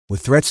With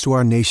threats to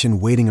our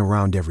nation waiting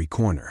around every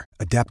corner,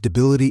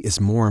 adaptability is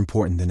more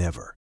important than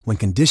ever. When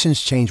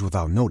conditions change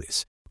without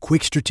notice,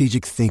 quick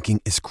strategic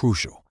thinking is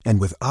crucial.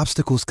 And with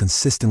obstacles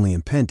consistently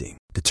impending,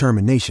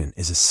 determination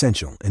is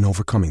essential in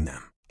overcoming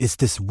them. It's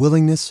this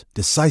willingness,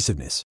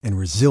 decisiveness, and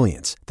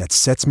resilience that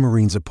sets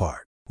Marines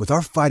apart. With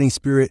our fighting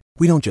spirit,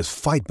 we don't just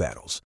fight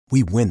battles,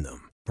 we win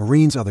them.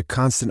 Marines are the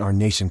constant our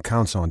nation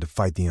counts on to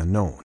fight the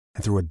unknown.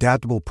 And through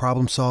adaptable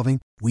problem solving,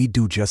 we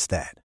do just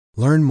that.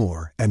 Learn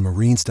more at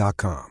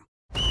marines.com.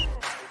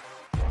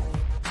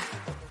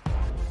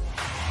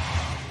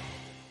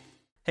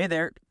 Hey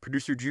there,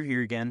 producer Drew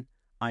here again.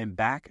 I am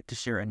back to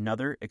share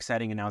another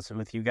exciting announcement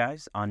with you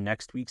guys. On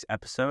next week's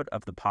episode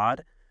of the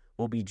pod,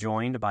 we'll be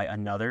joined by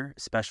another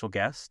special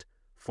guest,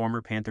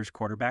 former Panthers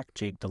quarterback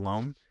Jake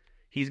Delhomme.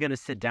 He's going to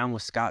sit down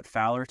with Scott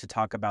Fowler to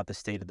talk about the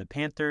state of the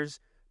Panthers,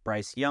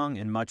 Bryce Young,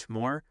 and much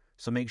more.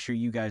 So make sure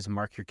you guys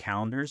mark your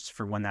calendars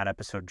for when that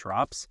episode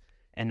drops.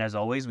 And as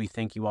always, we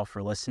thank you all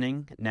for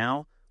listening.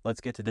 Now,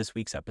 let's get to this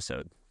week's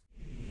episode.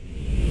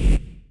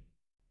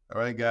 All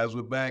right, guys,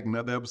 we're back.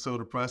 Another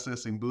episode of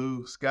Processing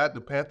Blue. Scott,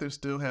 the Panthers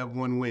still have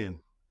one win.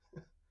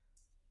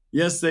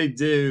 Yes, they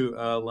do,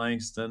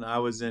 Langston. I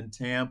was in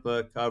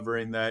Tampa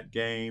covering that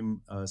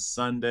game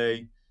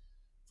Sunday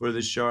for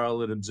the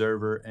Charlotte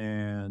Observer,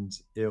 and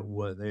they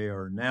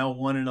are now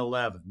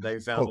 1-11.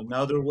 They found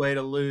another way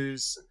to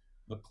lose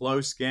a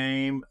close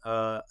game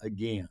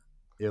again.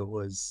 It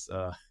was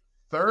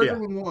third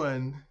and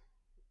one,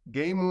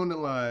 game on the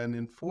line,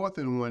 and 4th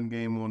and 1,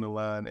 game on the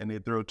line, and they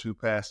throw 2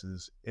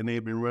 passes, and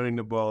they've been running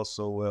the ball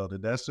so well.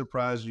 Did that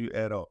surprise you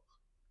at all?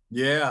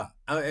 Yeah,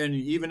 and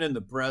even in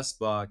the press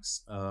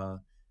box, I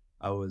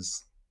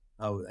was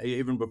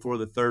even before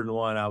the 3rd and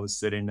 1, I was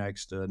sitting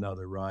next to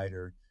another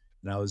writer,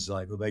 and I was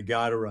like, well, they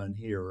got to run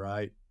here,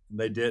 right? And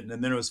they didn't,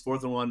 and then it was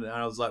 4th and 1, and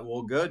I was like,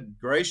 well, good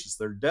gracious,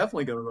 they're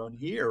definitely going to run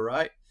here,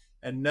 right?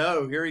 And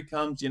no, here he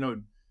comes,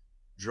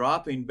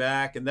 dropping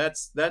back, and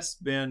that's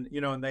been,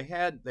 and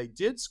they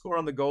did score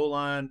on the goal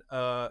line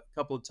a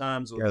couple of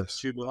times with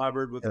Chuba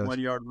Hubbard with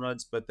 1-yard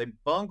runs, but they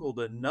bungled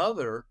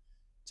another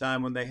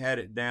time when they had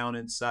it down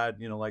inside,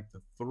 like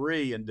the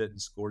 3 and didn't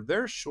score.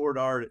 Their short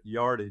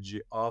yardage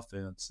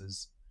offense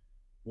is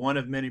one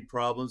of many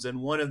problems,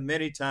 and one of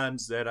many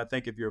times that I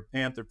think if you're a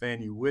Panther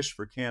fan, you wish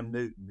for Cam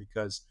Newton,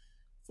 because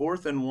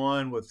 4th and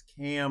 1 with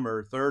Cam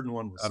or 3rd and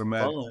 1 was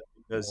fun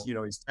because,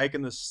 he's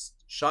taking the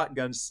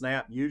shotgun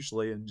snap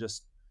usually and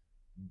just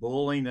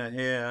bullying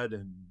ahead,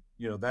 and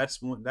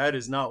that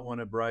is not one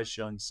of Bryce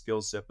Young's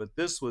skill set. But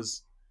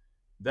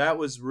that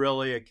was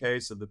really a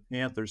case of the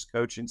Panthers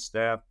coaching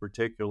staff,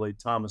 particularly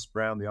Thomas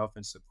Brown, the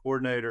offensive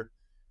coordinator,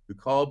 who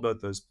called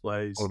both those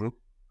plays,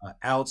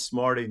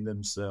 outsmarting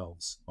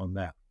themselves on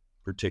that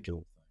particular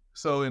thing.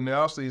 So in the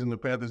offseason, the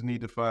Panthers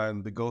need to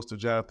find the ghost of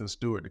Jonathan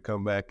Stewart to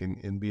come back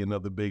and be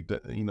another big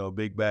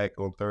back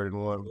on 3rd and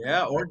 1.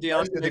 Yeah, or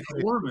Deontay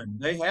Foreman.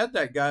 They had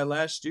that guy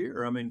last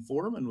year. I mean,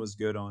 Foreman was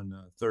good on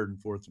 3rd and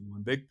 4th and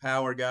 1. Big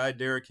power guy,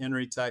 Derrick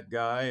Henry type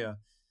guy.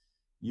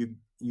 You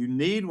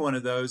need one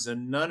of those,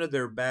 and none of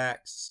their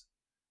backs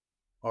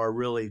are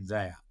really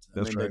that.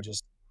 That's right.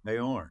 They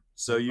aren't.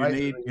 So you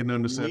need – getting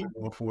understand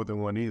on 4th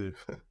and 1 either.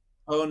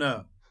 Oh,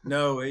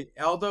 no.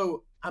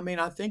 Although,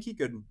 I think he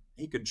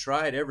could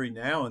try it every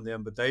now and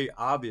then, but they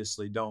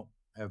obviously don't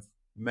have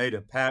made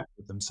a pact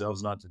with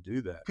themselves not to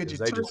do that. Could you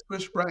just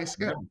push Bryce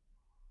Young?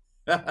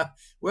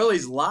 Well,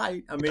 he's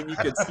light. You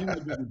could see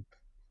him.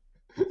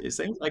 It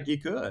seems like he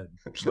could,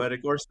 but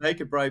of course they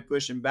could probably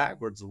push him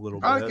backwards a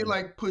little bit. I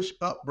could push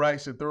up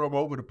Bryce and throw him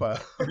over the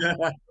pile.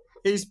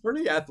 He's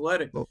pretty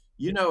athletic,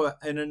 and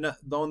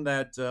on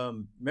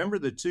that. Remember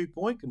the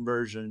 2-point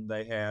conversion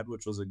they had,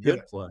 which was a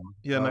good play.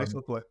 Yeah, nice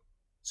little play.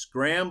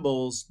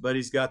 Scrambles, but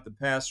he's got the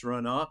pass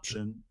run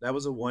option. That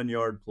was a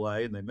 1-yard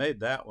play, and they made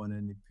that one,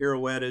 and he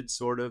pirouetted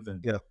sort of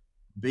and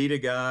beat a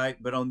guy.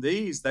 But on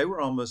these, they were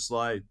almost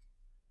like,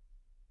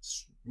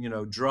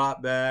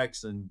 drop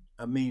backs, and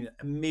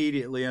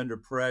immediately under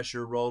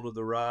pressure, roll to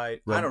the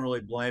right. I don't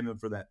really blame him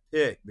for that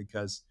pick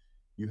because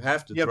you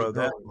have to throw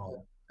that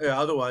ball.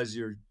 Yeah, otherwise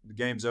the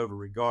game's over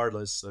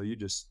regardless. So you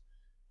just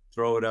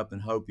throw it up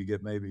and hope you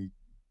get maybe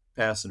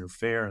pass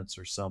interference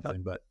or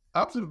something. But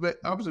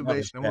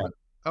observation.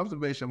 I want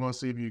to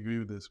see if you agree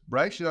with this.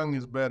 Bryce Young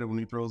is better when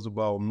he throws the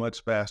ball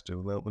much faster.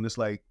 When it's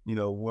like,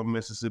 1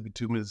 Mississippi,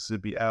 2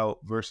 Mississippi out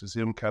versus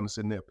him kind of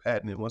sitting there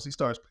patting it. Once he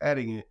starts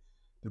patting it,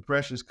 the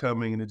pressure's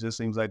coming and it just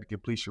seems like the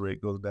completion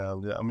rate goes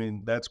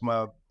down. That's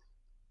my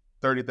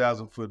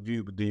 30,000-foot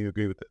view, but do you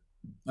agree with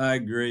that? I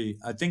agree.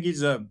 I think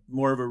he's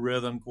more of a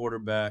rhythm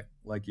quarterback,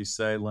 like you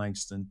say,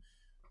 Langston.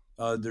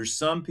 There's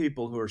some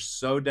people who are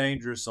so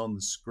dangerous on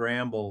the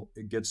scramble,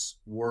 it gets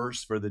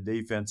worse for the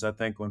defense. I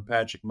think when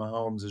Patrick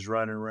Mahomes is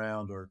running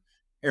around, or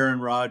Aaron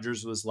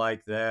Rodgers was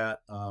like that.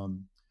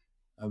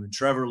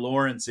 Trevor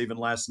Lawrence, even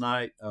last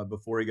night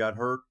before he got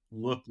hurt,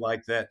 looked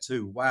like that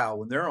too. Wow,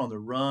 when they're on the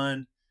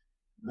run,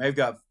 they've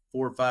got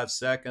 4 or 5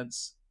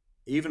 seconds.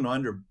 Even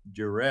under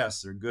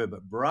duress, they're good.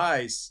 But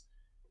Bryce,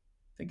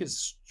 I think his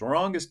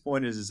strongest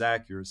point is his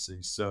accuracy.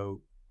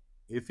 So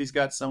if he's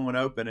got someone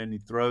open and he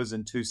throws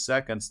in 2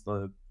 seconds,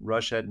 the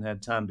rush hadn't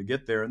had time to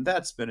get there, and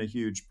that's been a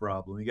huge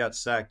problem. He got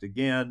sacked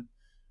again,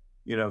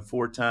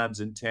 4 times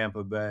in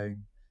Tampa Bay.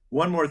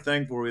 One more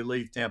thing before we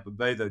leave Tampa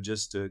Bay, though,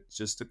 just to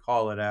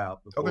call it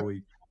out before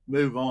we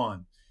move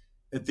on.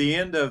 At the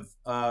end of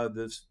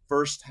the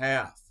first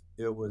half,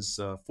 it was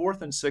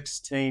 4th and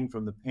 16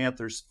 from the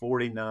Panthers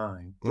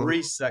 49,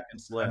 3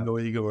 seconds left. I know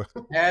where you're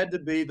going. Had to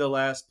be the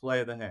last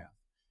play of the half.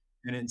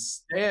 And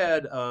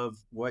instead of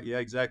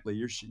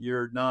exactly.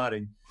 You're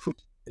nodding.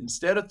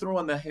 Instead of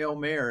throwing the Hail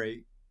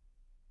Mary,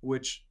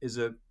 which is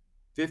a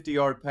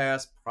 50-yard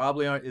pass,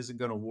 probably isn't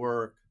going to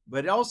work,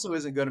 but it also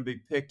isn't going to be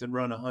picked and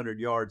run 100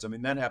 yards. I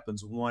mean, that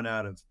happens 1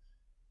 out of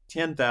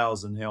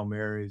 10,000 Hail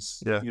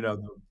Marys. Yeah.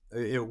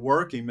 It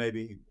working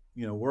maybe,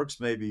 works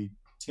maybe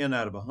 10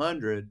 out of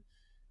 100.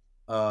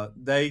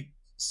 They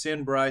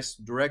send Bryce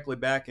directly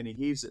back and he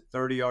heaves it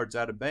 30 yards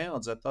out of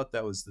bounds. I thought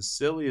that was the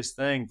silliest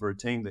thing for a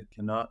team that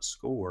cannot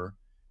score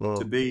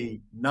to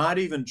be not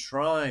even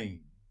trying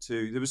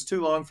to. It was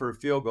too long for a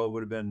field goal. It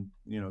would have been,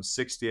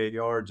 68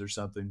 yards or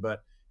something,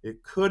 but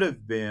it could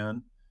have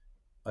been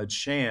a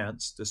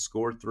chance to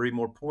score 3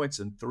 more points,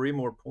 and 3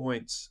 more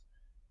points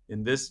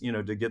in this,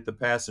 to get the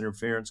pass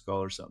interference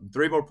call or something.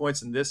 3 more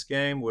points in this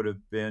game would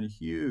have been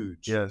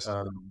huge. Yes.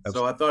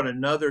 So I thought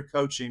another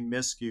coaching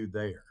miscue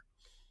there.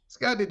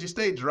 Scott, did you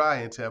stay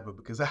dry in Tampa?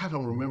 Because I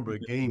don't remember a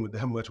game with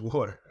that much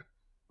water.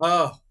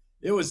 Oh,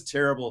 it was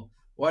terrible.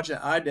 Watching,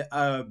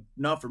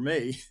 not for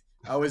me.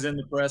 I was in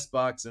the press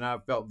box and I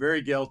felt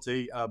very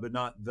guilty, but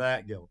not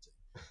that guilty.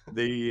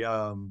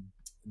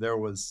 There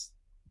was,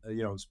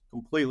 it was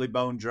completely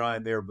bone dry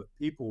in there, but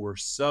people were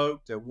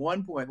soaked. At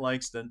one point,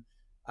 Langston,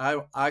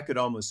 I could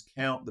almost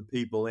count the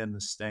people in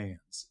the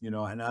stands,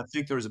 and I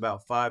think there was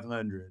about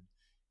 500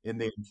 in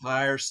the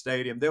entire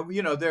stadium. There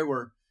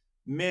were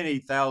many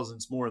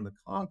thousands more in the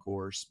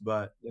concourse,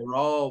 but they were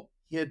all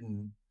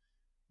hidden.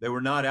 They were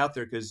not out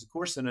there because, of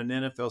course, in an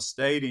NFL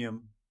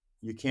stadium,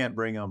 you can't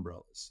bring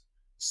umbrellas.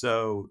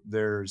 So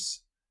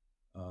there's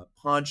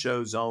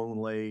ponchos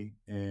only,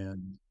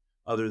 and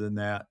other than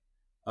that,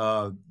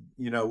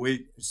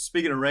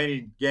 speaking of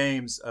rainy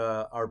games,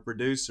 our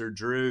producer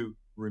Drew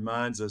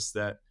reminds us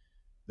that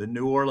the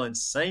New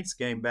Orleans Saints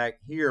game back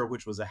here,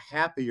 which was a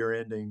happier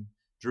ending,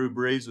 Drew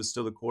Brees was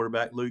still the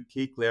quarterback. Luke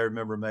Kuechly, I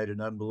remember, made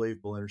an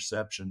unbelievable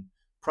interception.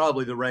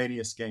 Probably the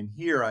rainiest game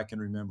here I can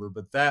remember,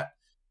 but that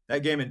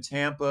game in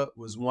Tampa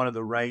was one of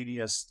the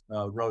rainiest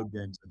road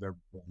games I've ever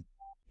played.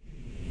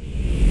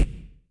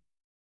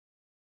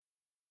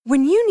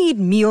 When you need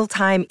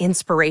mealtime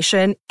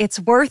inspiration,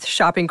 it's worth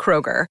shopping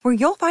Kroger, where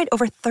you'll find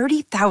over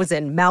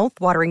 30,000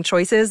 mouth-watering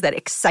choices that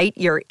excite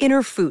your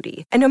inner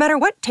foodie. And no matter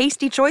what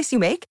tasty choice you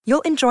make,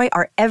 you'll enjoy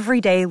our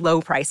everyday low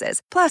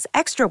prices, plus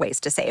extra ways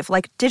to save,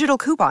 like digital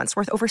coupons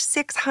worth over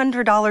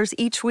 $600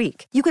 each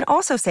week. You can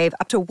also save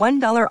up to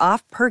 $1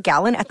 off per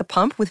gallon at the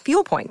pump with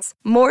fuel points.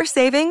 More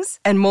savings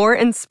and more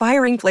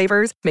inspiring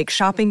flavors make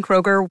shopping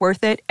Kroger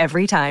worth it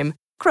every time.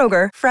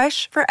 Kroger,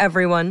 fresh for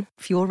everyone.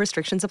 Fuel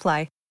restrictions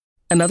apply.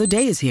 Another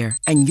day is here,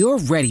 and you're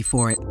ready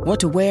for it. What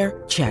to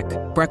wear? Check.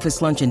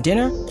 Breakfast, lunch, and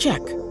dinner? Check.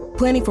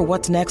 Planning for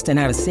what's next and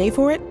how to save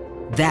for it?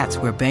 That's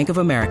where Bank of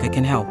America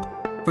can help.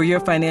 For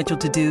your financial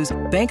to-dos,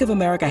 Bank of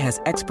America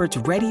has experts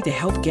ready to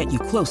help get you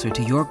closer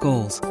to your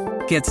goals.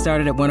 Get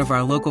started at one of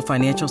our local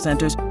financial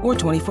centers or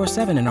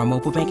 24/7 in our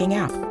mobile banking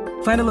app.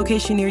 Find a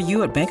location near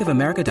you at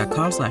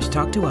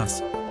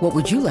bankofamerica.com/talktous. What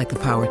would you like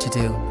the power to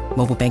do?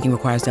 Mobile banking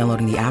requires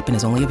downloading the app and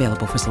is only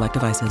available for select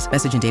devices.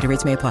 Message and data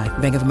rates may apply.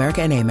 Bank of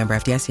America N.A., member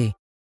FDIC.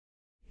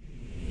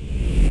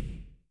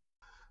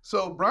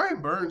 So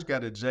Brian Burns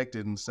got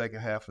ejected in the second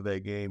half of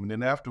that game, and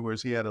then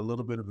afterwards he had a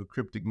little bit of a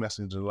cryptic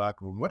message in the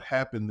locker room. What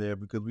happened there?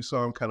 Because we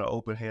saw him kind of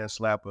open hand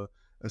slap a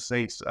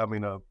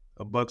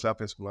Bucs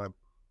offensive line.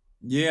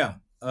 Yeah,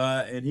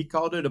 and he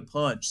called it a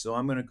punch, so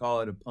I'm going to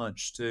call it a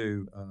punch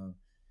too. Of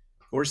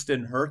course,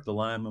 didn't hurt the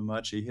lineman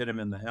much. He hit him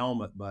in the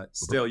helmet, but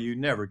still, you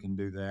never can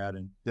do that.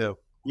 And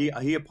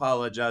he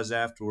apologized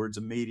afterwards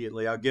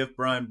immediately. I'll give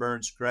Brian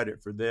Burns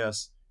credit for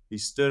this. He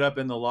stood up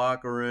in the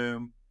locker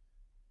room,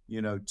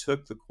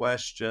 took the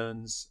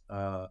questions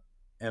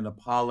and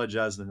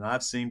apologized. And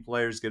I've seen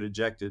players get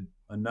ejected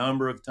a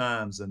number of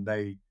times, and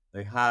they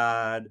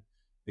hide.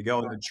 They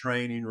go in the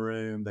training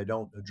room. They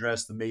don't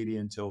address the media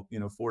until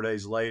 4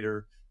 days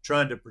later,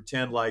 trying to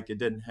pretend like it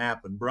didn't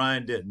happen.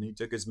 Brian didn't. He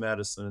took his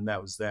medicine, and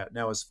that was that.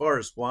 Now, as far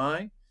as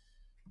why,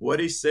 what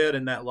he said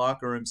in that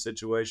locker room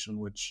situation,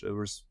 which there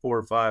was 4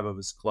 or 5 of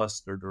us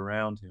clustered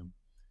around him,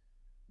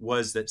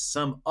 was that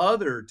some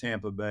other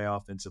Tampa Bay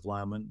offensive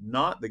lineman,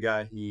 not the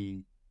guy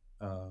he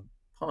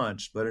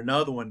punched, but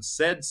another one,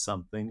 said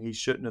something he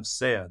shouldn't have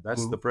said.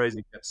 That's the phrase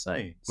he kept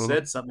saying.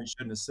 Said something he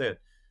shouldn't have said.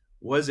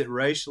 Was it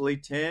racially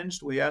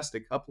tinged? We asked a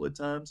couple of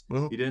times.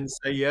 He didn't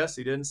say yes.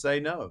 He didn't say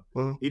no.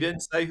 He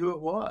didn't say who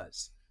it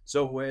was.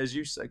 So as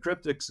you say,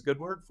 cryptic's a good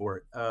word for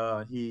it.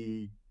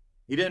 He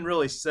didn't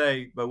really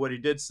say, but what he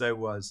did say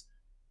was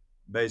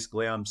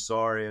basically, I'm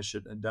sorry, I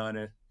shouldn't have done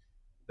it.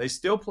 They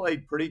still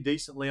played pretty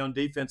decently on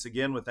defense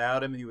again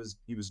without him. He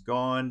was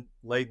gone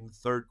late in the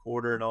third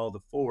quarter and all the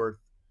fourth.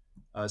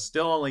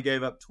 Still only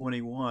gave up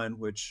 21,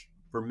 which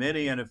for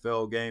many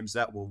NFL games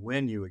that will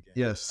win you a game.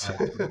 Yes. For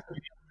the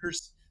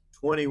Panthers,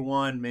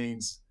 21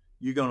 means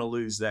you're going to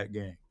lose that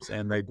game,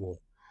 and they did.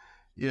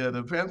 Yeah,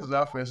 the Panthers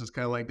offense is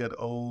kind of like that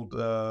old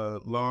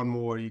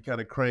lawnmower. You kind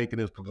of crank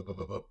and it's.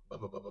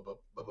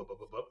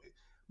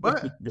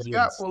 But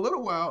Scott, for a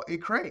little while,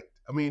 it cranked.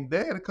 I mean, they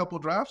had a couple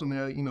of drives in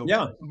there,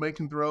 Yeah,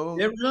 making throws.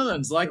 it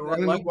runs like They're that,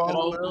 running like the ball that a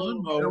old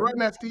little. They're lawnmower. running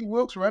that Steve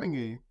Wilkes running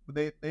game,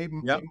 but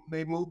Yep.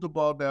 they moved the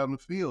ball down the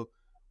field.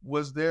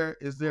 Is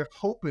there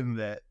hope in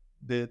that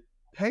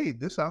hey,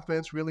 this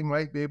offense really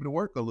might be able to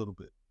work a little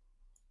bit?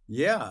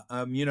 Yeah,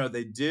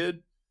 they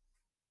did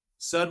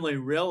suddenly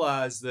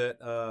realize that,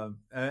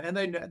 and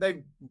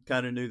they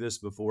kind of knew this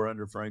before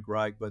under Frank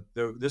Reich, but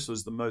this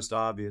was the most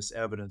obvious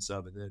evidence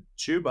of it. That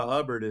Chuba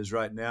Hubbard is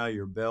right now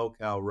your bell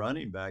cow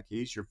running back.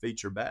 He's your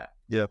feature back.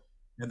 Yeah.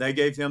 And they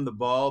gave him the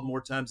ball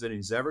more times than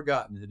he's ever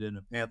gotten it in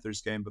a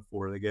Panthers game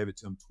before. They gave it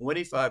to him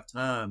 25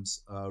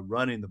 times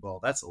running the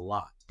ball. That's a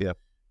lot. Yeah.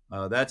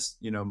 That's,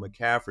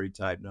 McCaffrey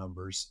type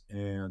numbers.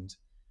 And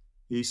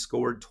he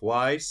scored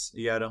twice.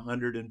 He had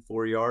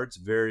 104 yards,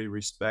 very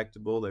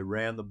respectable. They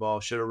ran the ball.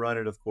 Should have run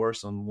it, of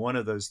course, on one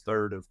of those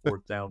third or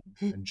fourth down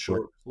and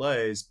short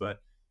plays.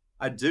 But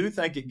I do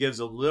think it gives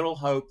a little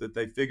hope that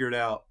they figured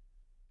out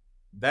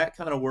that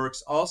kind of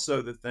works.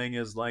 Also, the thing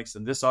is,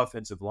 Langston, this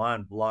offensive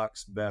line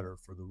blocks better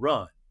for the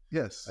run.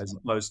 Yes. As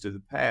opposed to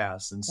the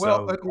pass. And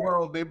well,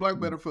 they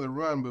block better for the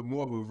run, but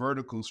more of a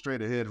vertical,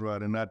 straight ahead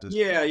run and not just.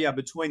 Yeah,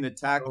 between the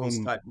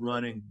tackles type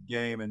running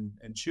game and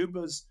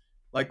Chuba's,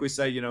 like we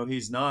say,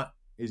 he's not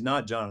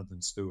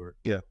Jonathan Stewart.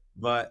 Yeah.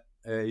 But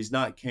he's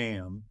not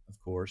Cam, of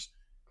course.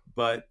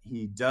 But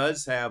he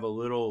does have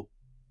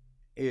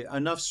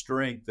enough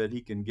strength that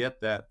he can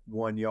get that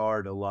 1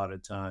 yard a lot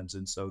of times.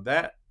 And so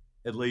that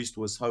at least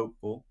was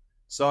hopeful.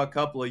 Saw a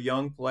couple of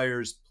young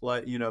players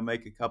play,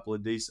 make a couple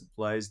of decent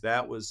plays.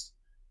 That was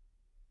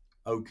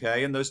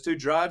okay. And those two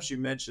drives you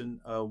mentioned,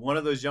 one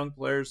of those young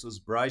players was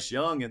Bryce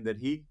Young, and that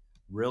he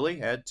really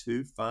had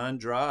two fine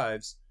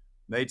drives,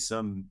 made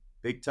some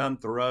big-time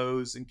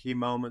throws in key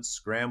moments,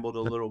 scrambled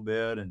a little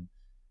bit, and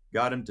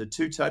got him to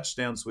 2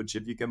 touchdowns, which,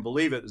 if you can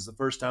believe it, is the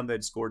first time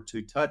they'd scored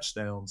 2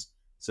 touchdowns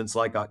since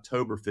like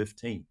October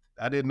 15th.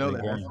 I didn't know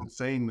that. That's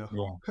insane,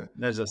 though. Yeah.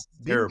 That's just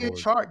terrible.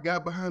 DJ Chark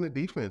got behind the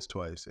defense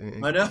twice.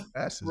 I know.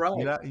 Passes.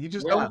 Right. You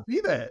just don't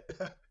see that.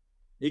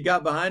 He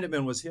got behind him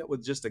and was hit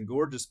with just a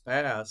gorgeous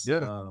pass.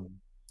 Yeah.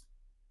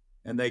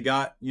 And they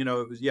got,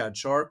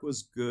 Chark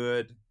was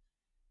good.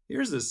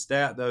 Here's a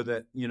stat, though,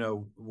 that,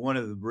 one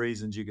of the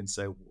reasons you can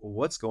say, well,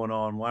 what's going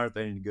on? Why aren't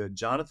they any good?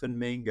 Jonathan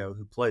Mingo,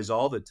 who plays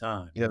all the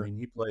time. Yeah. I mean,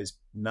 he plays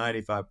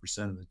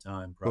 95% of the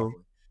time, probably.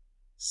 Cool.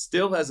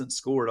 Still hasn't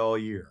scored all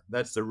year.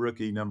 That's the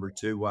rookie number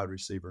 2 wide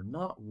receiver.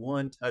 Not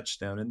one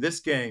touchdown. In this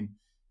game,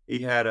 he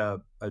had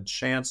a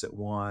chance at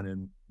one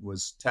and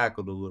was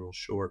tackled a little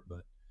short.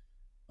 But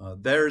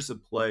there's a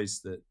place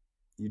that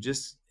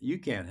you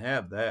can't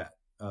have that.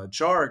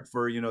 Chark,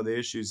 for, the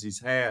issues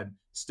he's had,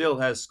 still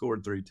has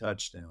scored 3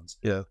 touchdowns.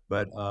 Yeah.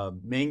 But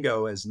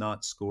Mingo has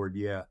not scored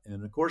yet.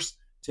 And, of course,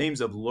 teams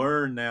have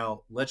learned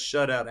now, let's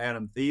shut out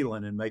Adam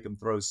Thielen and make him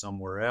throw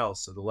somewhere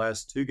else. So the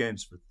last 2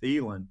 games for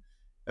Thielen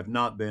have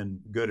not been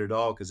good at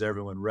all because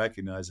everyone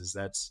recognizes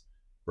that's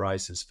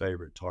Bryce's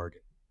favorite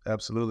target.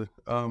 Absolutely.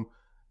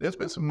 There's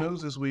been some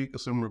news this week,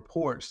 some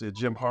reports that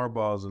Jim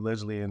Harbaugh is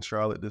allegedly in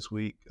Charlotte this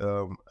week.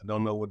 I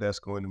don't know what that's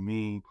going to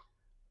mean.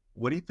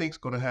 What do you think is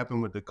going to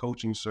happen with the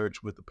coaching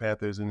search with the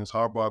Panthers, and is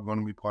Harbaugh going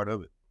to be part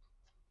of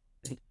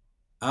it?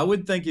 I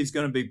would think he's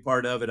going to be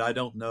part of it. I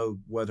don't know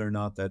whether or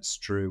not that's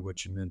true,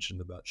 what you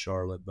mentioned about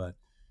Charlotte, but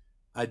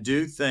I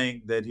do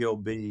think that he'll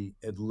be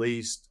at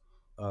least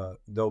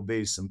there'll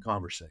be some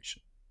conversation.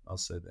 I'll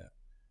say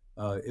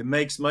that. It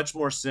makes much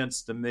more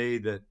sense to me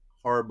that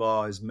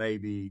Harbaugh is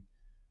maybe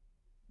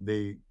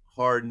the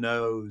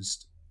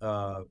hard-nosed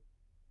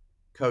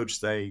coach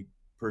they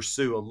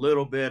pursue a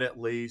little bit, at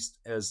least,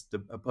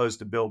 opposed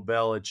to Bill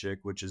Belichick,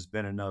 which has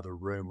been another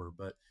rumor.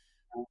 But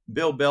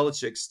Bill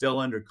Belichick's still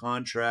under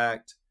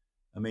contract.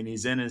 I mean,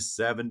 he's in his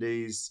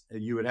 70s.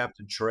 You would have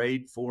to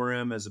trade for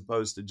him as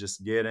opposed to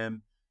just get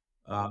him.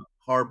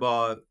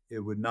 Harbaugh, it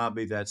would not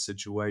be that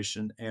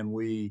situation. And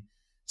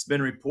it's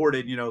been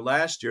reported,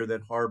 last year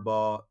that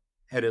Harbaugh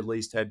had at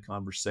least had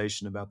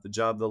conversation about the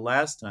job the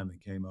last time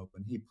it came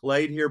open. He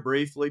played here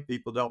briefly.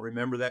 People don't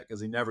remember that because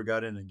he never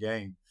got in a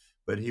game.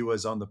 But he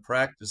was on the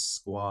practice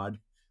squad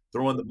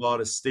throwing the ball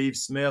to Steve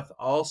Smith,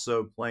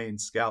 also playing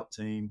scout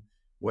team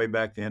way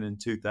back then in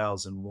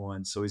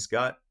 2001. So he's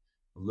got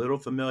a little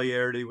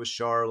familiarity with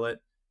Charlotte.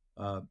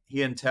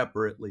 He and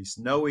Tepper at least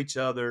know each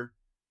other.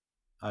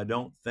 I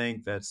don't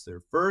think that's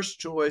their first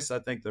choice. I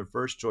think their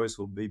first choice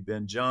will be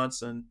Ben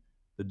Johnson,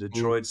 the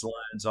Detroit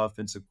Lions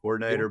offensive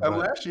coordinator. But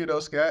last year, though,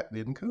 Scott,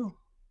 didn't come.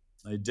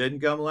 He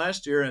didn't come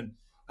last year, and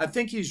I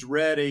think he's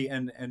ready,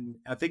 and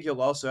I think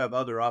he'll also have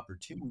other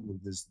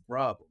opportunities is the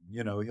problem.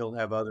 He'll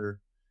have other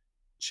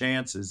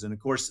chances. And of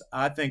course,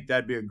 I think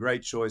that'd be a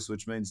great choice,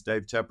 which means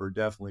Dave Tepper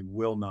definitely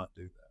will not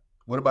do that.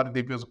 What about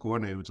the defensive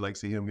coordinator? Would you like to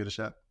see him get a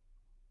shot?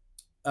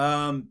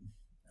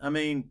 I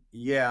mean,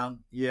 yeah,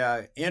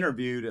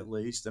 interviewed at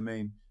least. I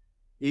mean,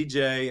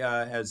 EJ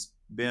has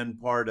been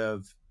part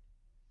of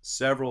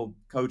several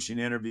coaching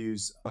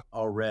interviews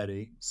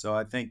already, so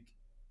I think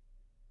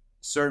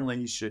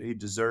certainly he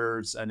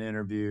deserves an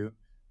interview.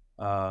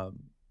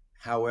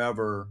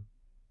 However,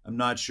 I'm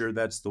not sure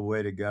that's the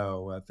way to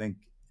go. I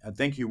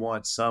think you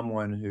want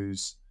someone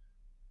who's,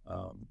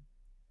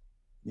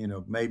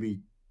 maybe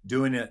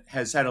doing it,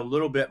 has had a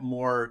little bit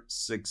more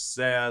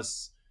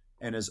success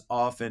and is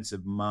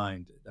offensive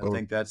minded. I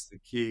think that's the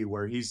key,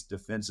 where he's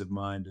defensive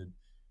minded.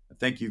 I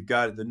think you've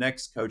got the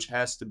next coach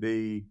has to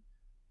be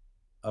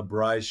a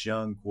Bryce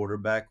Young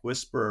quarterback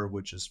whisperer,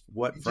 which is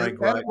what You Frank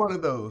just had Reich. one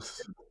of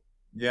those.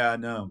 Yeah, I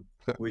know.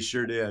 We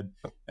sure did.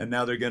 And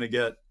now they're going to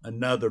get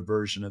another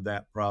version of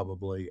that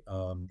probably.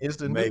 Is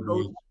the maybe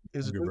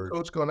new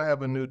coach going to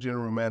have a new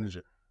general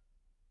manager?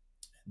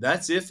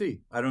 That's iffy.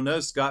 I don't know.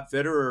 Scott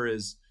Fitterer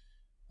is,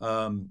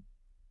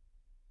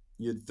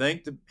 you'd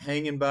think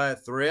hanging by a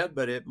thread,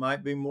 but it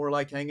might be more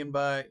like hanging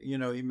by,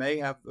 he may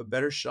have a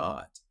better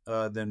shot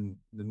than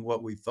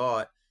what we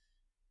thought.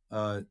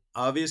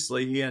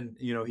 Obviously,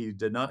 he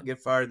did not get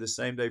fired the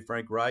same day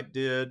Frank Reich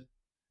did.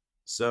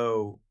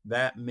 So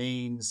that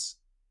means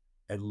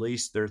at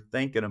least they're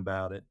thinking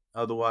about it.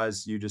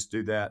 Otherwise, you just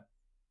do that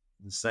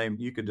the same.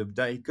 You could have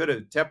done.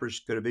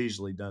 Tepper could have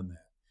easily done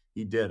that.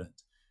 He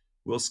didn't.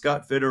 Will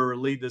Scott Fitterer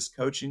lead this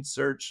coaching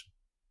search?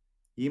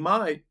 He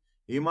might.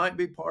 He might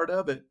be part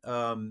of it.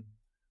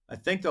 I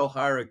think they'll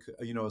hire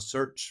a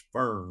search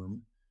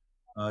firm.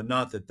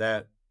 Not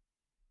that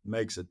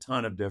makes a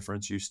ton of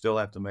difference. You still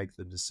have to make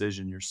the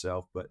decision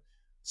yourself, but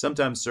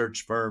sometimes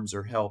search firms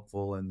are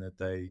helpful in that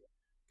they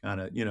kind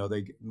of,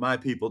 my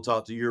people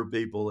talk to your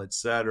people, et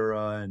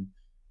cetera. And,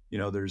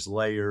 there's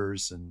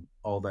layers and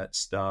all that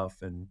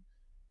stuff, and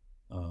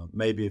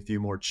maybe a few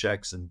more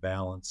checks and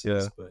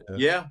balances. But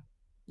yeah.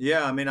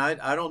 I mean,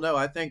 I don't know.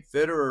 I think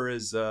Fitterer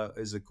is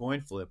a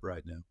coin flip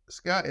right now.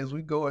 Scott, as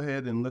we go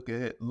ahead and look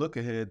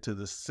ahead to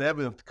the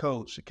 7th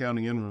coach,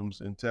 counting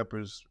interims in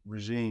Tepper's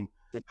regime,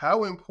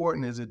 how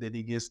important is it that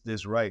he gets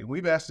this right?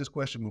 We've asked this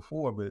question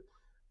before, but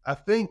I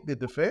think that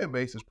the fan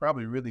base is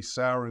probably really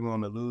souring on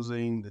the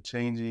losing, the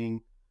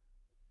changing.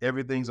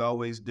 Everything's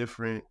always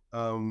different.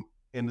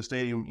 In the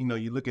stadium,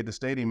 you look at the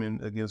stadium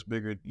and against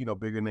bigger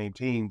name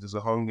teams. It's a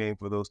home game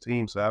for those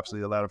teams, so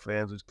obviously a lot of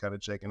fans are kind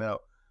of checking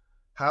out.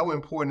 How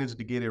important is it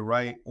to get it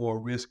right, or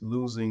risk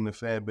losing the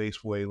fan base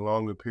for a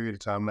longer period of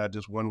time, not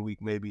just 1 week,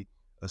 maybe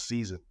a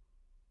season?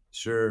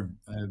 Sure.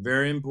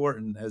 Very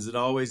important, as it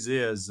always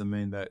is. I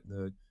mean, that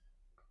the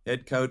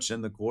head coach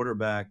and the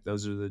quarterback,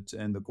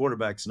 and the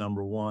quarterback's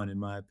number one, in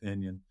my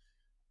opinion,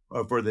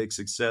 for the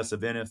success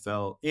of any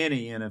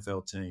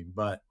NFL team.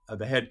 But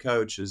the head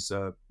coach is,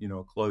 a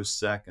close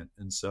second.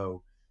 And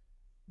so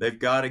they've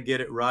got to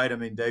get it right. I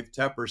mean, Dave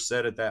Tepper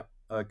said at that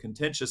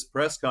contentious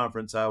press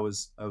conference I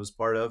was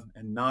part of,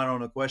 and not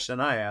on a question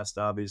I asked,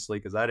 obviously,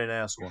 because I didn't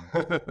ask one.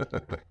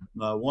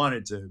 I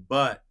wanted to,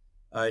 but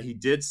he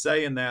did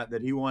say in that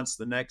he wants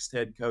the next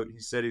head coach. He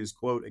said he was,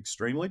 quote,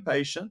 extremely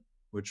patient,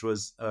 which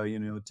was,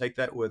 take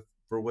that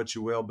for what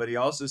you will. But he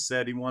also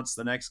said he wants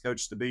the next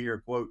coach to be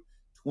here, quote,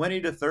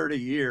 20 to 30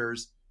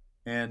 years,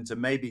 and to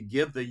maybe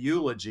give the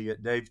eulogy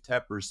at Dave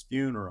Tepper's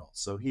funeral.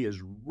 So he is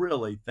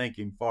really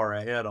thinking far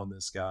ahead on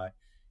this guy.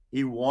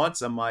 He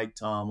wants a Mike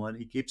Tomlin.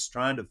 He keeps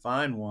trying to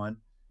find one,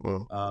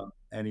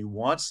 and he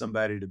wants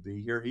somebody to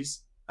be here.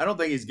 I don't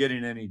think he's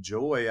getting any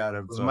joy out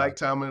of. Was Mike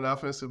Tomlin an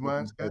offensive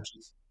mind, Scott?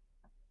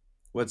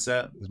 What's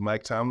that? Is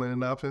Mike Tomlin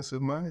an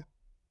offensive mind?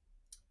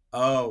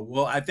 Oh,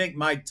 well, I think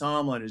Mike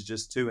Tomlin is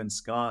just too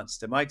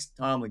ensconced. Mike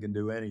Tomlin can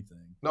do anything.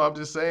 No, I'm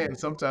just saying,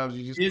 sometimes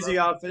you just... Is he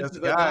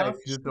offensive enough?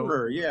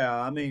 Sure, yeah.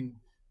 I mean,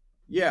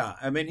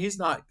 he's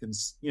not,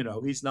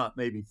 he's not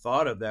maybe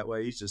thought of that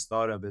way. He's just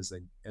thought of as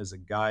a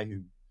guy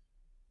who...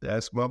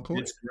 That's my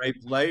point. Gets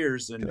great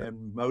players and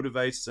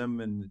motivates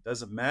them, and it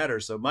doesn't matter.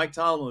 So Mike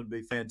Tomlin would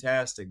be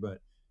fantastic, but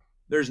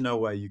there's no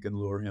way you can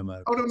lure him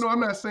out of no,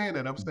 I'm not saying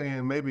that. I'm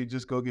saying maybe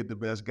just go get the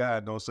best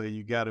guy. Don't say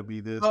you got to be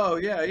this. Oh,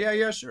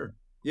 yeah, sure.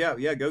 Yeah,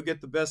 go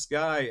get the best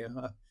guy.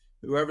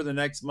 Whoever the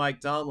next Mike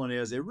Tomlin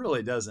is, it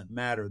really doesn't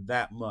matter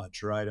that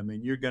much, right? I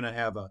mean, you're going to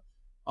have a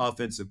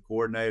offensive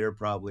coordinator,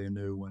 probably a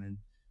new one, and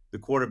the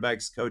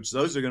quarterback's coach.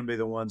 Those are going to be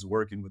the ones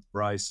working with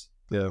Bryce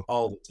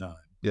all the time.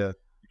 Yeah.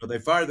 They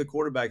fired the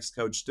quarterback's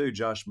coach too,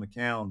 Josh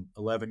McCown,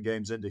 11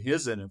 games into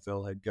his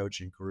NFL head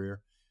coaching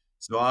career.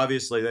 So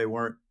obviously they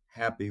weren't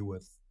happy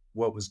with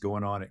what was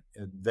going on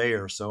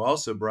there. So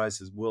also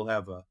Bryce will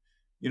have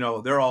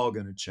they're all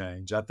going to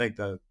change. I think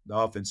the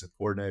offensive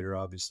coordinator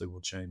obviously will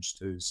change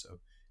too.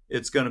 So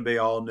it's going to be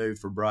all new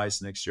for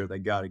Bryce next year. They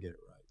got to get it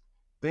right.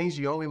 Things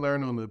you only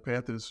learn on the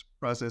Panthers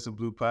Process of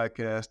Blue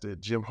podcast, that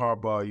Jim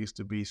Harbaugh used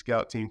to be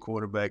scout team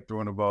quarterback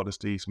throwing the ball to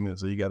Steve Smith.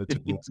 So you got to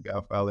tune in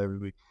Scout File every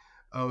week.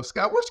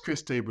 Scott, what's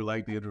Chris Tabor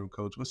like, the interim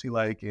coach? What's he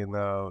like, and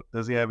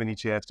does he have any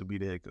chance to be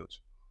the head coach?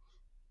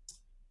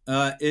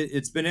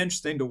 It's been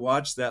interesting to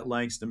watch that,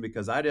 Langston,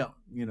 because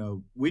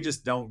we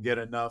just don't get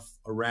enough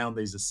around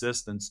these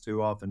assistants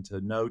too often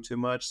to know too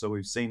much. So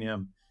we've seen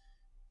him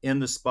in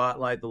the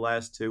spotlight the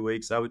last 2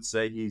 weeks. I would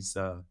say he's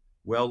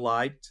well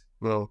liked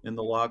in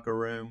the locker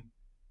room,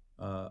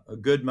 a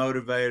good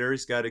motivator.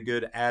 He's got a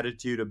good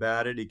attitude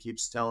about it. He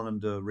keeps telling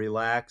them to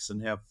relax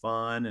and have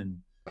fun and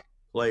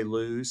play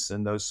loose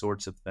and those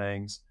sorts of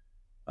things.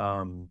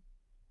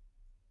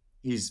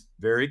 He's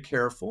very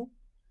careful.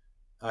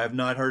 I have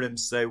not heard him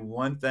say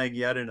one thing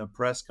yet in a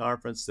press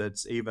conference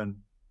that's even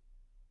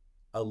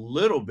a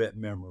little bit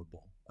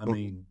memorable. I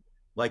mean,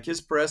 like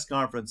his press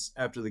conference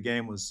after the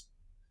game was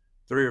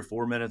 3 or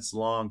 4 minutes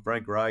long.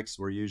 Frank Reich's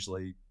were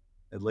usually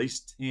at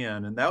least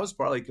 10. And that was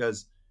partly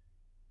because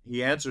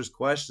he answers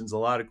questions, a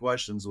lot of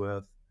questions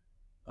with,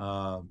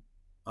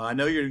 I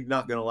know you're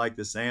not going to like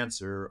this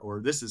answer,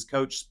 or this is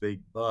coach speak,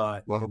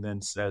 but, and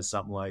then says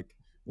something like,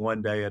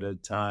 one day at a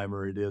time,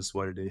 or it is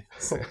what it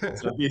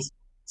is.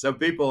 So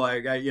people,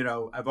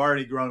 I've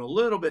already grown a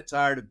little bit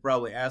tired of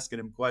probably asking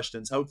him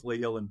questions. Hopefully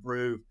he'll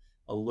improve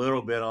a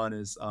little bit on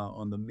his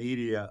on the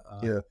media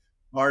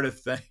part of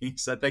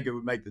things. I think it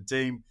would make the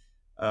team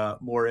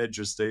more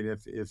interesting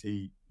if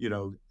he,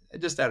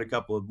 just had a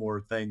couple of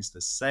more things to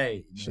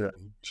say. Maybe.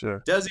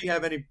 Sure. Does he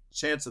have any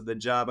chance of the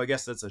job? I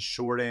guess that's a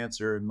short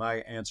answer, and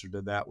my answer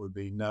to that would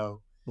be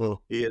no.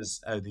 Well, he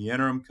is the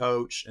interim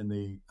coach,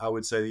 and I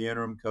would say the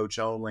interim coach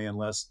only,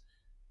 unless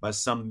by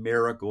some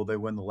miracle they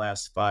win the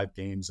last 5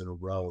 games in a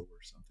row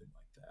or something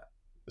like that.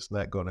 It's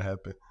not going to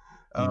happen.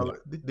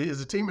 Is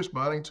the team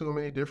responding to him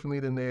any differently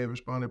than they have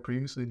responded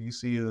previously? Do you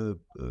see a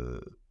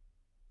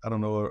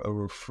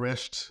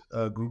refreshed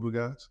group of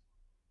guys?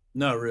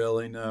 No,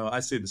 really, no. I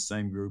see the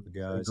same group of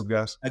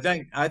guys.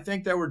 I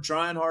think they were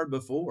trying hard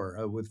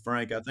before with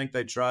Frank. I think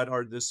they tried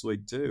hard this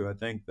week too. I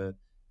think that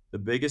the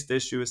biggest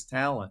issue is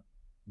talent.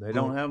 They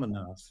don't have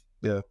enough.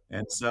 Yeah.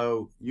 And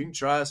so you can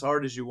try as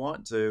hard as you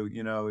want to,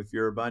 if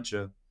you're a bunch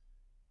of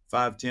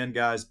 5'10"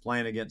 guys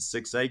playing against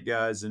 6'8"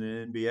 guys in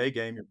an NBA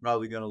game, you're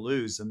probably going to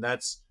lose. And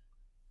that's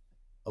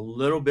a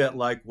little bit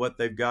like what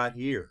they've got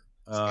here.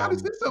 Scott,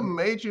 is this a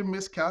major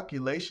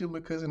miscalculation?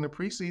 Because in the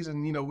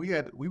preseason,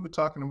 we were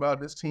talking about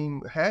this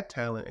team had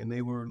talent and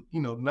they were,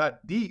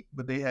 not deep,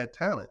 but they had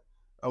talent.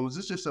 Was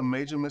this just a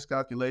major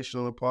miscalculation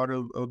on the part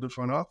of the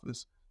front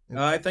office?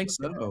 I think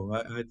so.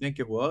 I think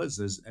it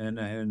was, and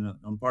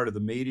on part of the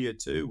media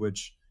too,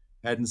 which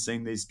hadn't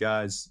seen these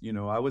guys.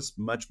 I was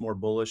much more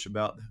bullish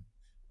about them,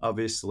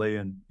 obviously,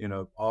 in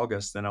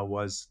August than I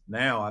was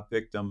now. I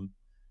picked them,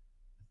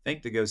 I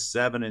think, to go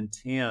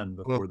 7-10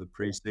 before the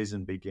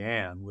preseason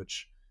began,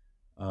 which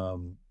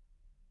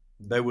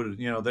they would,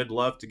 they'd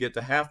love to get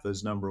to half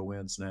those number of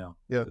wins now.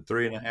 Yeah, the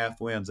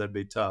 3.5 wins, that'd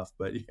be tough.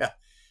 But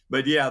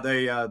yeah,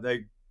 they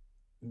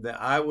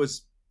I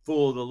was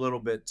fooled a little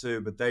bit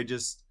too, but they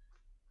just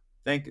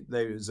think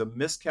there's a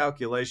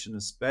miscalculation,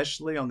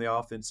 especially on the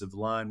offensive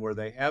line, where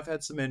they have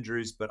had some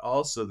injuries, but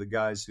also the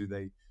guys who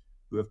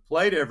have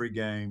played every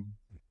game,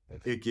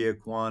 Ike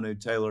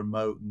Ekwonu, Taylor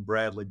Moton,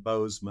 Bradley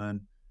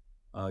Bozeman,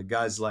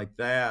 guys like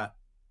that,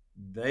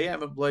 they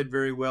haven't played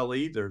very well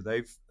either.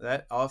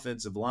 That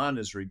offensive line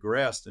has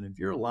regressed, and if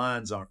your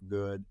lines aren't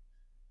good,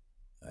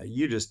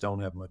 you just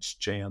don't have much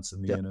chance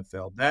in the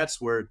NFL.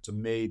 That's where, to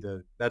me,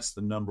 that's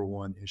the number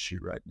one issue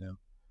right now.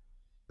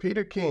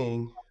 Peter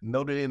King,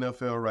 noted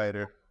NFL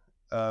writer,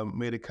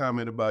 made a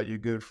comment about your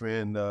good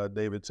friend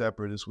David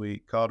Tepper this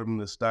week, called him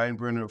the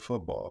Steinbrenner of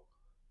football.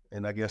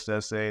 And I guess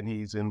that's saying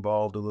he's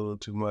involved a little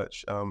too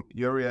much.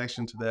 Your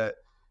reaction to that,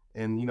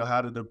 and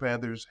how did the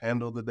Panthers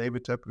handle the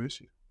David Tepper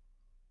issue?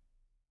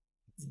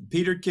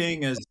 Peter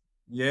King is,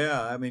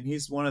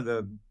 he's one of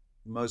the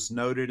most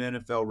noted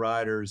NFL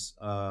writers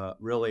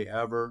really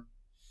ever.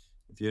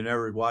 If you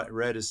never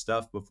read his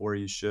stuff before,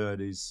 you should.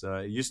 He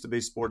used to be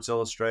Sports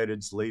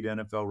Illustrated's lead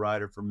NFL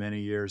writer for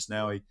many years.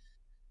 Now he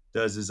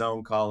does his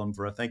own column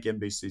for, I think,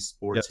 NBC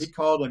Sports. Yes. He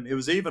called him, it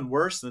was even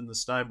worse than the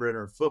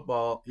Steinbrenner of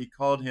football. He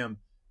called him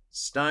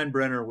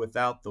Steinbrenner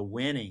without the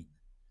winning.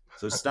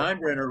 So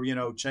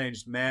Steinbrenner,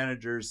 changed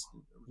managers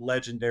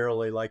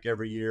legendarily like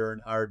every year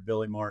and hired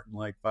Billy Martin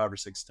like 5 or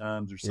 6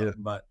 times or something. Yeah.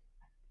 But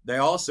they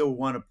also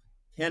won a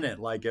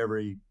pennant like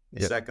every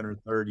second or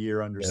third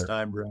year under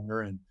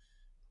Steinbrenner. And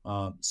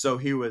so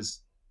he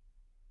was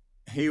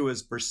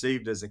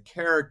perceived as a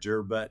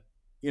character, but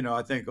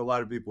I think a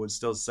lot of people would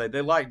still say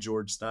they like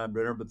George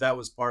Steinbrenner, but that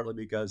was partly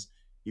because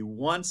he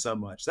won so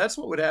much. That's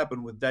what would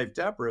happen with Dave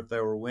Tepper if they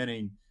were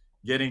winning,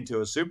 getting to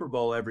a Super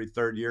Bowl every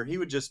third year. He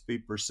would just be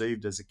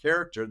perceived as a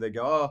character. They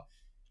go,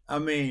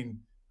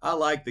 I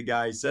like the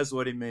guy. He says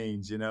what he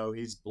means.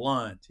 He's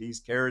blunt.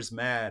 He's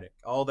charismatic.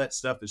 All that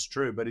stuff is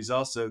true, but he's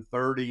also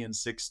 30 and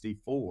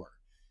 64.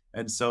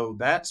 And so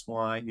that's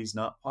why he's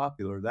not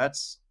popular.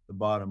 That's the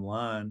bottom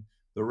line.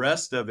 The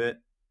rest of it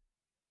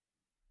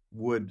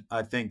would,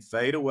 I think,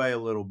 fade away a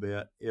little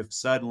bit if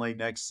suddenly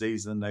next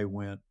season they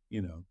went,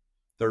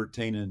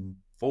 13-4,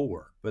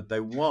 but they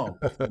won't.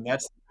 And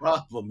that's the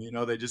problem.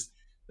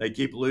 They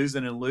keep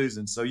losing and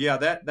losing. So yeah,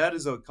 that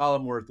is a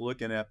column worth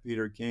looking at,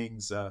 Peter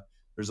King's.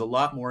 there's a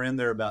lot more in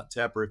there about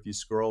Tepper. If you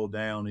scroll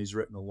down, he's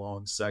written a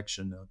long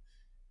section of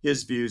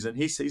his views, and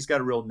he's got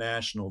a real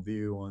national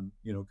view on,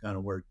 kind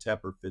of where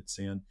Tepper fits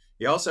in.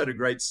 He also had a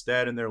great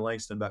stat in there,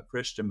 Langston, about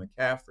Christian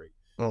McCaffrey.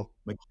 Oh.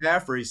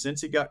 McCaffrey,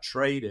 since he got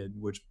traded,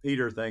 which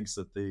Peter thinks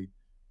that the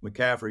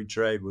McCaffrey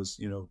trade was,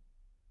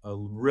 a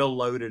real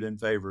loaded in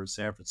favor of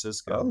San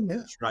Francisco. Oh, yeah.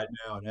 Which right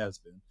now it has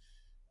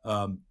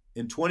been.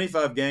 In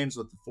 25 games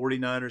with the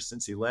 49ers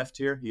since he left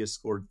here, he has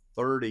scored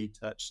 30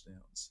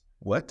 touchdowns.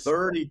 What?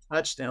 30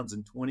 touchdowns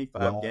in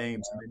 25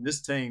 games. I mean,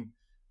 this team,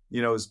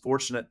 is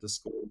fortunate to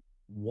score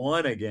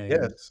one a game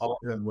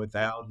often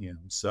without him.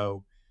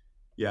 So,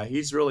 yeah,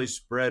 he's really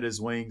spread his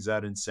wings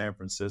out in San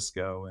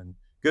Francisco, and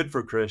good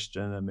for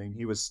Christian. I mean,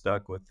 he was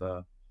stuck with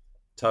a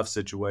tough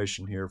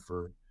situation here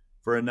for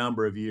a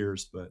number of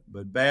years, but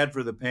bad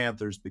for the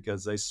Panthers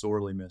because they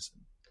sorely miss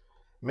him.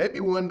 Maybe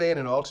one day in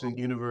an alternate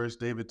universe,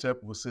 David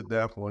Tepper will sit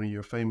down for one of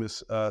your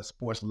famous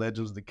sports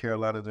legends, the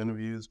Carolinas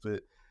interviews.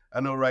 But I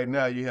know right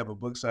now you have a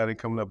book signing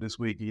coming up this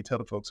week. Can you tell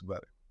the folks about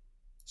it?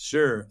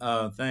 Sure.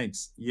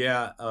 Thanks.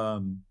 Yeah.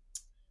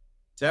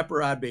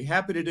 Tepper, I'd be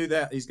happy to do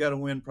that. He's got to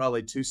win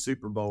probably 2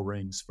 Super Bowl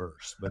rings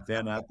first, but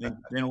then I think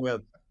he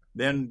would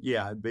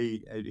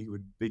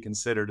be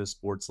considered a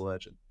sports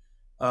legend.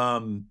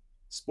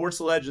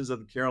 Sports Legends of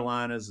the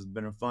Carolinas has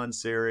been a fun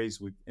series.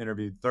 We've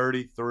interviewed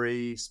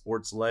 33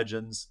 sports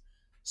legends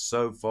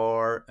so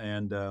far,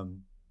 and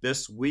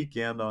this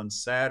weekend on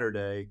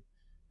Saturday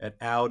at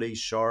Audi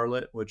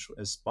Charlotte, which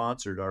has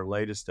sponsored our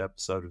latest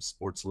episode of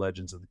Sports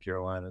Legends of the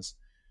Carolinas,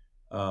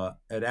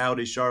 at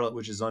Audi Charlotte,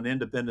 which is on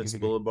Independence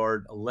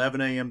Boulevard,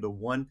 11 a.m. to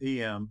 1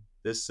 p.m.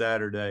 this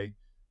Saturday.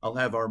 I'll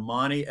have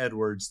Armani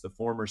Edwards, the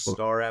former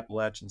star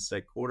Appalachian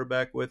State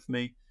quarterback, with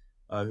me,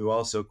 who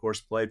also, of course,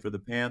 played for the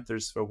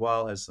Panthers for a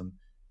while, has some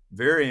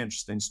very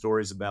interesting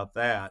stories about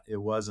that. It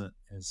wasn't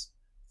as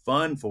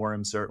fun for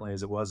him, certainly,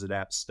 as it was at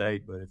App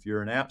State. But if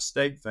you're an App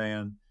State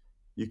fan,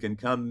 you can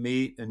come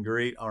meet and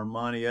greet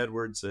Armani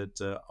Edwards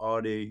at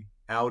Audi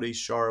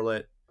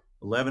Charlotte,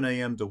 11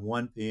 a.m. to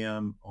 1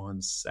 p.m.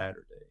 on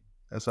Saturday.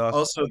 That's awesome.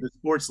 Also, the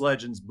Sports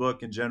Legends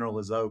book in general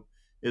is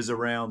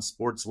around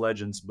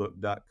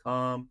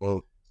sportslegendsbook.com.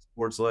 Well,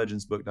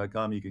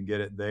 sportslegendsbook.com. You can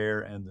get it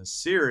there. And the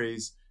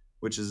series,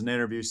 which is an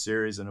interview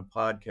series and a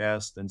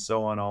podcast and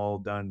so on, all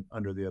done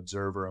under the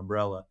Observer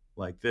umbrella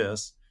like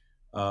this,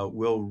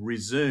 will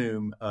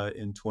resume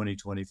in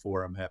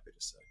 2024, I'm happy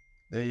to say.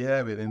 There you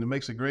have it. And it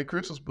makes a great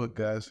Christmas book,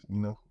 guys.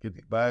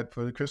 Buy it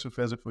for the Christmas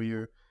present for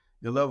your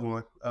loved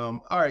one.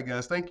 All right,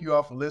 guys. Thank you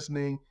all for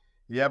listening.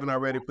 If you haven't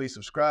already, please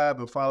subscribe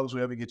and follow us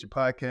wherever you get your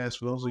podcasts.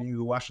 For those of you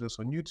who are watching us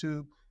on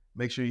YouTube,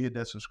 make sure you hit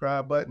that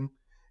subscribe button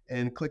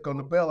and click on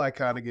the bell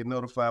icon to get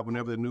notified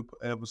whenever the new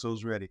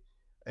episode's ready.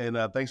 And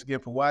thanks again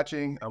for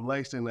watching. I'm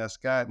Langston, that's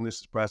Scott, and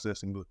this is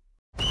Processing Blue.